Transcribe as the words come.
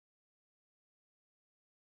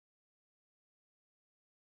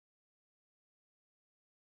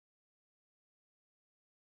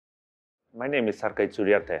My name is Arkaitz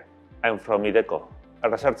Uriarte. I'm from IDEKO, a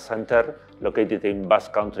research center located in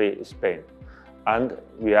Basque Country, Spain, and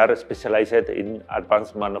we are specialized in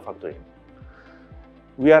advanced manufacturing.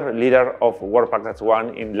 We are leader of Work Package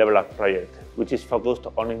 1 in Level Up project, which is focused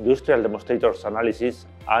on industrial demonstrators analysis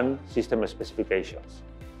and system specifications.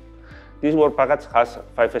 This work package has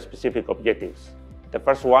 5 specific objectives. The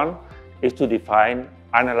first one is to define,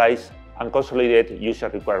 analyze, and consolidate user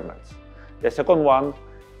requirements. The second one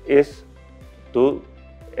is to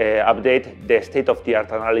update the state-of-the-art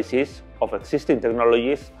analysis of existing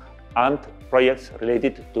technologies and projects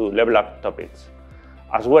related to level up topics,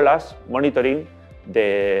 as well as monitoring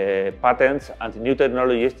the patents and new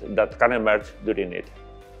technologies that can emerge during it.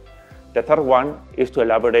 The third one is to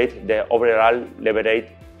elaborate the overall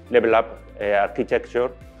level up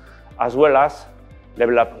architecture, as well as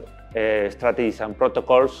level up strategies and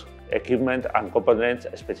protocols, equipment and components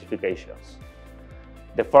specifications.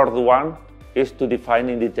 The fourth one is to define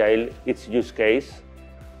in detail its use case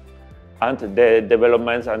and the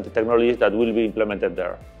developments and the technologies that will be implemented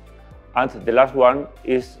there. And the last one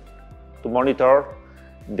is to monitor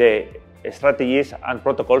the strategies and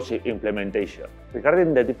protocols implementation.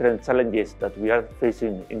 Regarding the different challenges that we are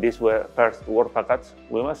facing in this first work package,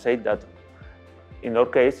 we must say that in our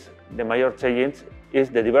case, the major challenge is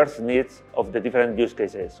the diverse needs of the different use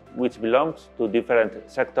cases, which belongs to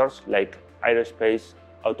different sectors like aerospace,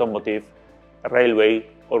 automotive, railway,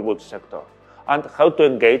 or wood sector, and how to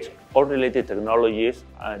engage all related technologies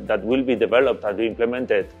that will be developed and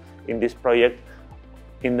implemented in this project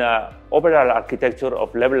in the overall architecture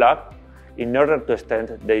of level up in order to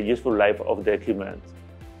extend the useful life of the equipment.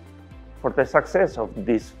 For the success of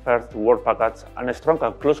this first work package, a strong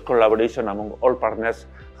and close collaboration among all partners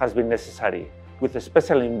has been necessary, with a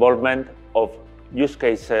special involvement of use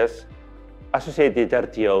cases, associated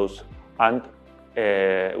RTOs, and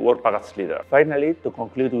work package leader. Finally, to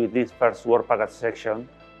conclude with this first work package section,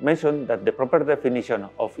 mention that the proper definition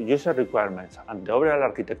of user requirements and the overall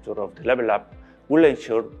architecture of the level up will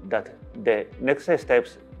ensure that the next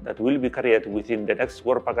steps that will be carried within the next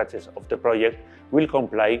work packages of the project will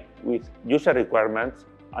comply with user requirements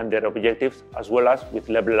and their objectives, as well as with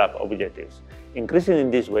level up objectives, increasing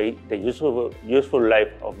in this way the useful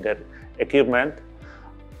life of their equipment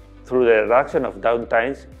through the reduction of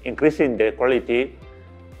downtimes, increasing the quality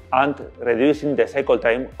and reducing the cycle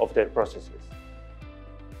time of their processes.